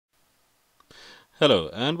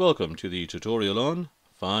Hello and welcome to the tutorial on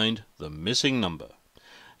Find the Missing Number.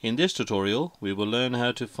 In this tutorial we will learn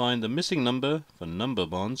how to find the missing number for number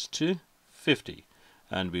bonds to 50,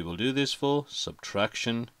 and we will do this for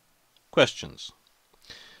subtraction questions.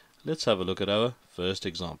 Let's have a look at our first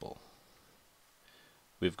example.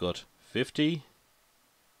 We've got 50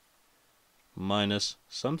 minus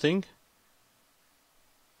something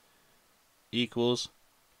equals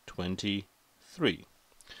 23.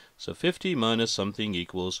 So 50 minus something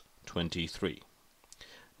equals 23.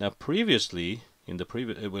 Now previously, in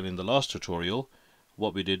the last tutorial,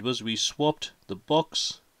 what we did was we swapped the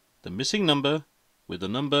box, the missing number, with the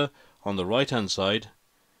number on the right hand side,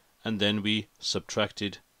 and then we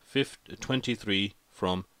subtracted 23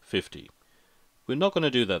 from 50. We're not going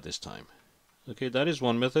to do that this time. Okay, that is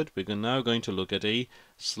one method. We're now going to look at a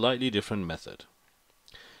slightly different method.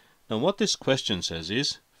 Now what this question says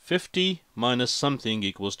is 50 minus something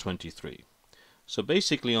equals 23. So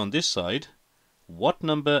basically on this side, what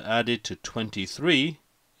number added to 23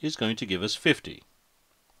 is going to give us 50.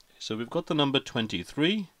 So we've got the number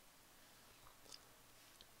 23,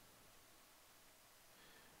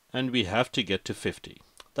 and we have to get to 50.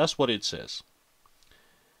 That's what it says.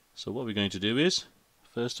 So what we're going to do is,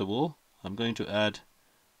 first of all, I'm going to add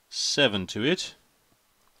 7 to it.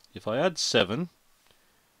 If I add 7,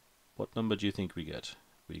 what number do you think we get?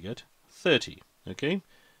 We get 30. Okay,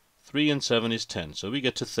 3 and 7 is 10, so we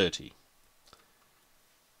get to 30.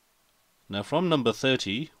 Now from number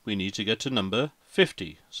 30 we need to get to number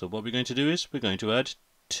 50. So what we're going to do is we're going to add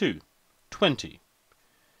 20.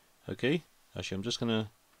 Okay, actually I'm just going to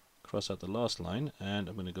cross out the last line and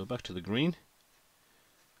I'm going to go back to the green.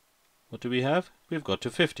 What do we have? We've got to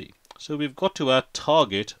 50. So we've got to our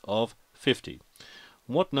target of 50.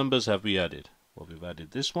 What numbers have we added? Well, we've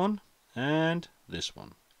added this one and this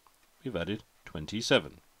one. We've added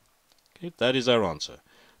 27. Okay, that is our answer.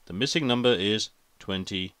 The missing number is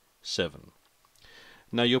 27.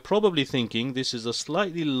 Now you're probably thinking this is a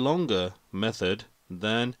slightly longer method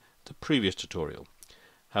than the previous tutorial.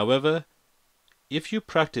 However, if you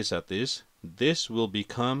practice at this, this will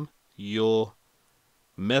become your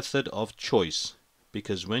method of choice,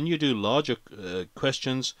 because when you do larger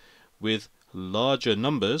questions with larger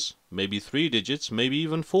numbers, maybe 3 digits, maybe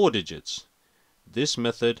even 4 digits, this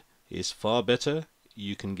method is far better.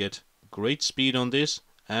 You can get great speed on this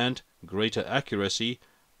and greater accuracy,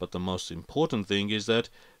 but the most important thing is that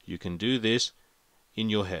you can do this in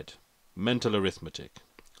your head. Mental arithmetic.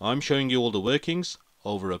 I'm showing you all the workings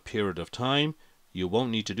over a period of time. You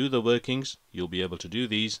won't need to do the workings. You'll be able to do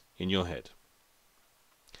these in your head.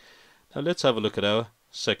 Now let's have a look at our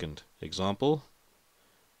second example.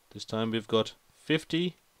 This time we've got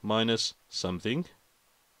 50 minus something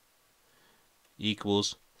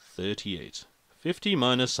equals 38. 50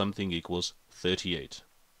 minus something equals 38.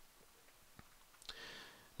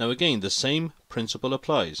 Now again, the same principle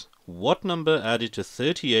applies. What number added to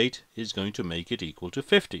 38 is going to make it equal to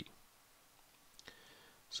 50?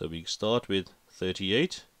 So we start with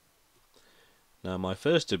 38. Now my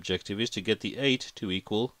first objective is to get the 8 to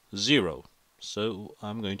equal 0. So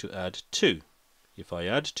I'm going to add 2. If I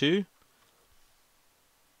add 2,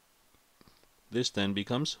 this then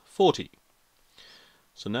becomes 40.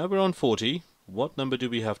 So now we're on 40. What number do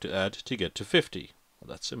we have to add to get to 50? Well,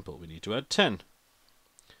 that's simple. We need to add 10.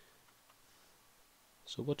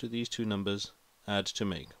 So what do these two numbers add to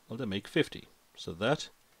make? Well, they make 50. So that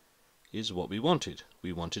is what we wanted.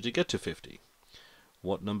 We wanted to get to 50.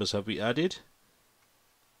 What numbers have we added?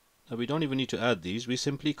 Now we don't even need to add these. We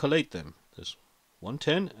simply collate them. There's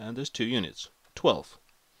 110 and there's 2 units. 12.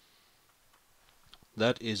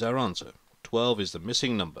 That is our answer. 12 is the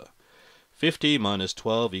missing number. 50 minus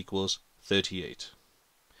 12 equals 38.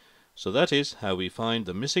 So that is how we find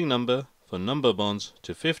the missing number for number bonds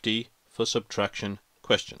to 50 for subtraction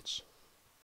questions.